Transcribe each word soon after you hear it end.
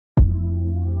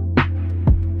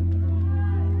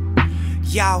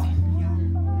Yo,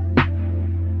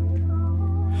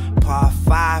 part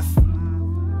 5.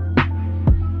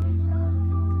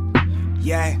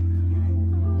 Yeah.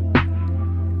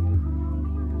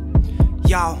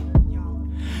 Yo,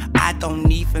 I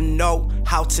don't even know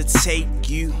how to take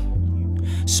you,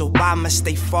 so I'ma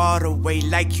stay far away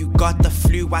like you got the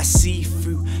flu. I see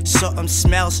through, something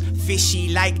smells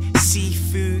fishy like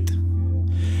seafood.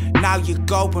 Now you're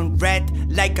going red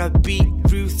like a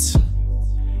beetroot.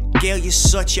 Girl, you're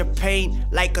such a pain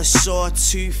like a sore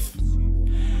tooth.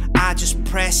 I just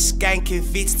press skank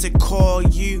if it's to call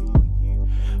you.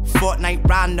 Fortnite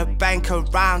round the bank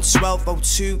around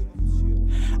 12:02.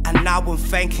 And now I'm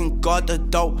thanking God I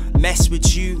don't mess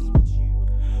with you.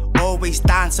 Always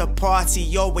down to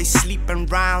party, always sleeping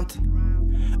round.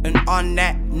 And on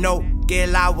that note,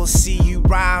 girl, I will see you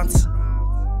round.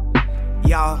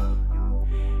 Yo,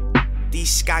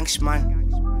 these skanks, man,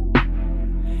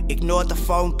 ignore the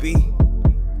phone beat.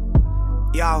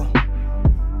 Yo,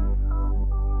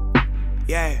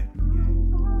 yeah,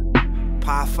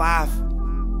 part 5.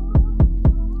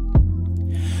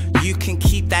 You can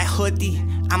keep that hoodie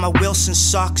and my Wilson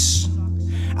socks.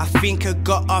 I think I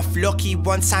got off lucky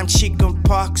one time, chicken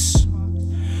pox.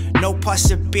 No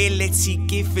possibility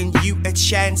giving you a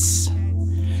chance.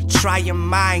 Try your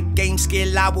mind games,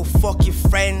 girl, I will fuck your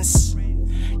friends.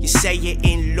 You say you're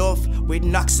in love with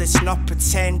Knox, let's not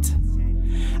pretend.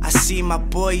 I see my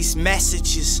boys'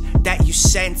 messages that you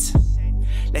sent.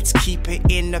 Let's keep it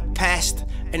in the past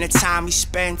and the time we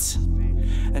spent.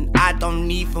 And I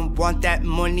don't even want that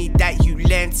money that you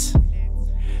lent.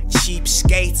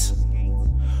 Cheapskate,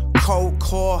 cold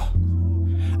core.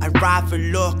 I'd rather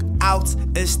look out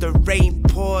as the rain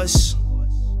pours.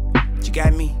 Do you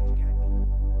get me?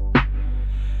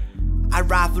 I'd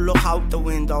rather look out the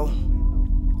window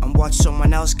and watch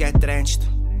someone else get drenched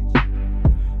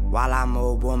while I'm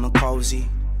a woman cozy.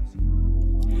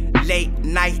 Late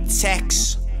night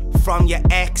texts from your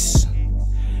ex,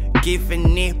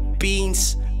 giving it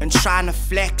beans and trying to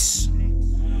flex.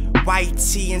 White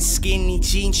tee and skinny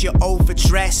jeans, you're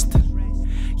overdressed.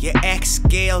 Your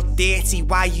ex-girl dirty,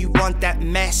 why you want that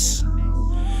mess?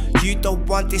 You don't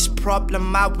want this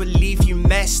problem, I will leave you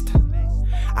messed.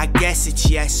 I guess it's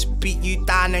yes, beat you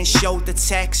down and show the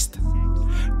text.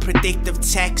 Predictive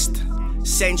text,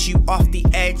 sends you off the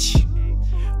edge.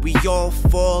 We all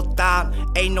fall down,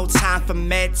 ain't no time for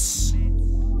meds.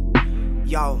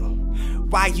 Yo,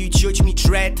 why you judge me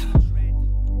dread?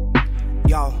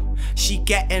 Yo, she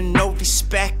getting no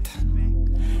respect.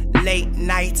 Late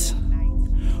night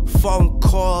phone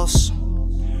calls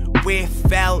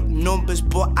without numbers,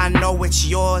 but I know it's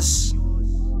yours.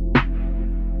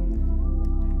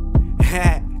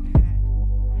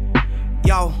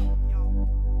 Yo,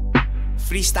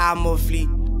 Freestyle monthly,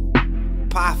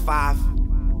 part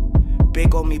 5.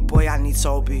 Big on me boy, I need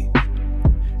Toby.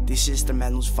 This is the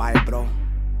man who's fire, bro.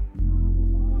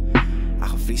 I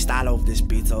can freestyle over this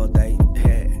beat all day.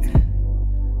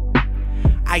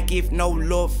 I give no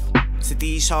love to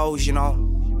these hoes, you know.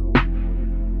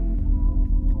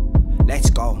 Let's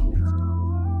go.